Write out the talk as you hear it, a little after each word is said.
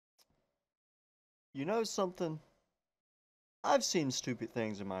You know something? I've seen stupid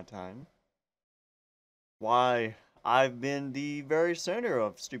things in my time. Why, I've been the very center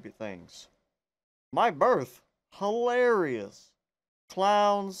of stupid things. My birth, hilarious.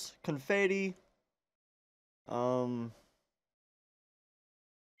 Clowns, confetti, um,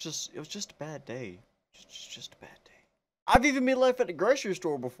 it was just a bad day. Just a bad day. I've even been left at the grocery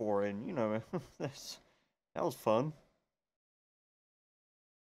store before, and that was fun.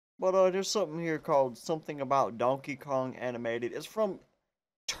 But there's something here called something about Donkey Kong animated. It's from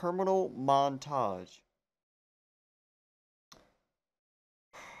Terminal Montage.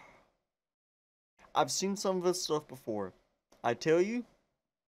 I've seen some of this stuff before. I tell you,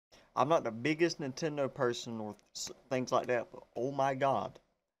 I'm not the biggest Nintendo person or things like that, but oh my god.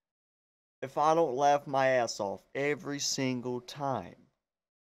 If I don't laugh my ass off every single time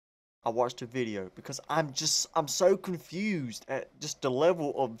I watched a video, because I'm so confused at just the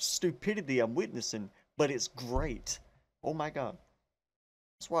level of stupidity I'm witnessing, but it's great. Oh my god.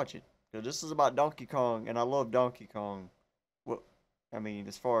 Let's watch it. This is about Donkey Kong, and I love Donkey Kong. Well, I mean,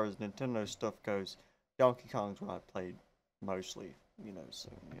 as far as Nintendo stuff goes, Donkey Kong's what I played mostly, so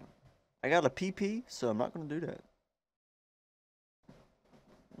yeah. I got a PP, so I'm not gonna do that.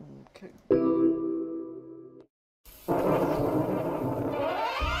 Okay.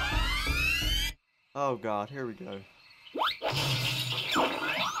 Oh god, here we go.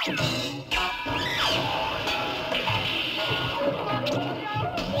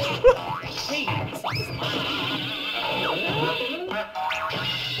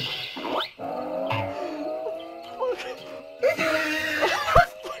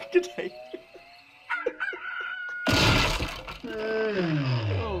 Fucking hate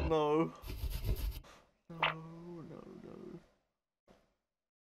Oh no.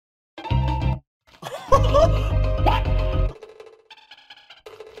 What?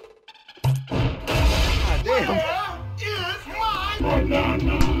 God damn. Where is my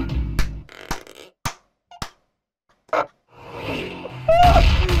banana?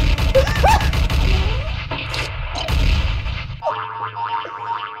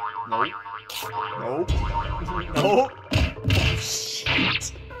 Nope. Nope.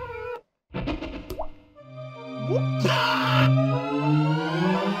 Shit. What the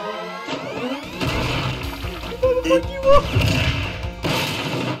fuck you want?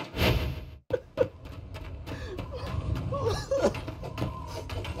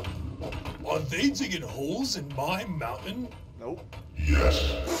 Are they digging holes in my mountain? Nope.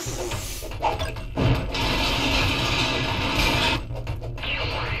 Yes. Oh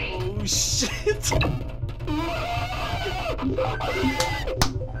shit.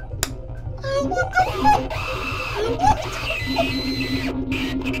 What the fuck?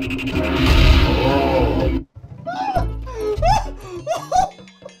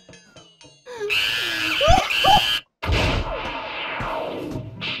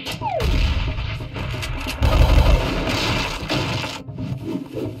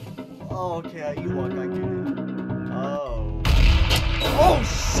 Oh, okay, I eat one, I get it. Oh. Oh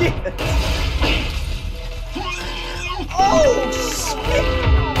shit! Oh shit!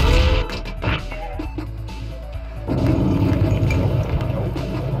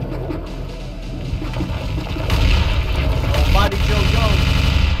 Mighty Joe Young.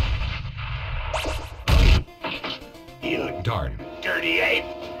 You darn dirty ape.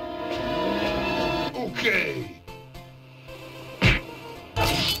 Okay.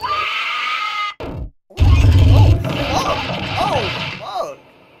 Oh fuck!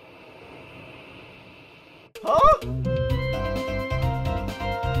 Huh?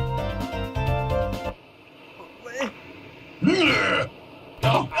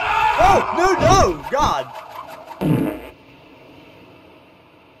 No. Oh no! God!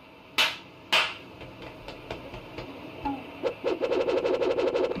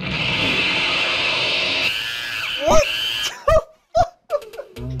 What?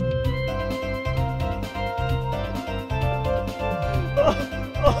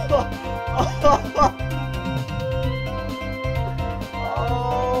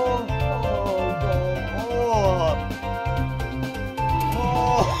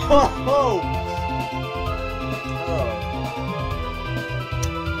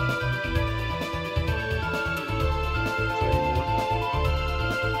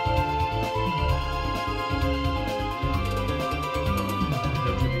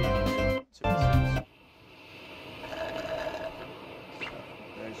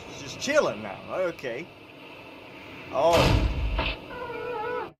 Just chilling now. Okay. Oh.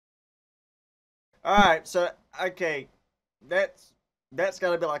 Alright, so okay. That's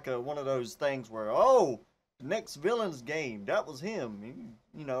gotta be like one of those things where, oh, The next villain's game. That was him.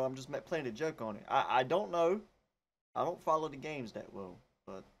 You know, I'm just playing a joke on it. I don't know. I don't follow the games that well,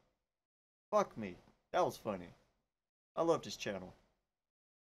 but fuck me. That was funny. I love this channel.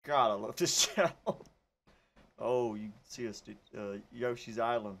 God, I love this channel. Oh, you can see us, Yoshi's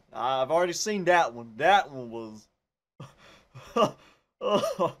Island. I've already seen that one. That one was.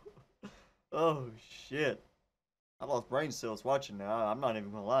 oh, oh, shit. I lost brain cells watching now. I'm not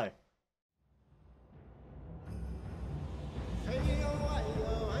even gonna lie.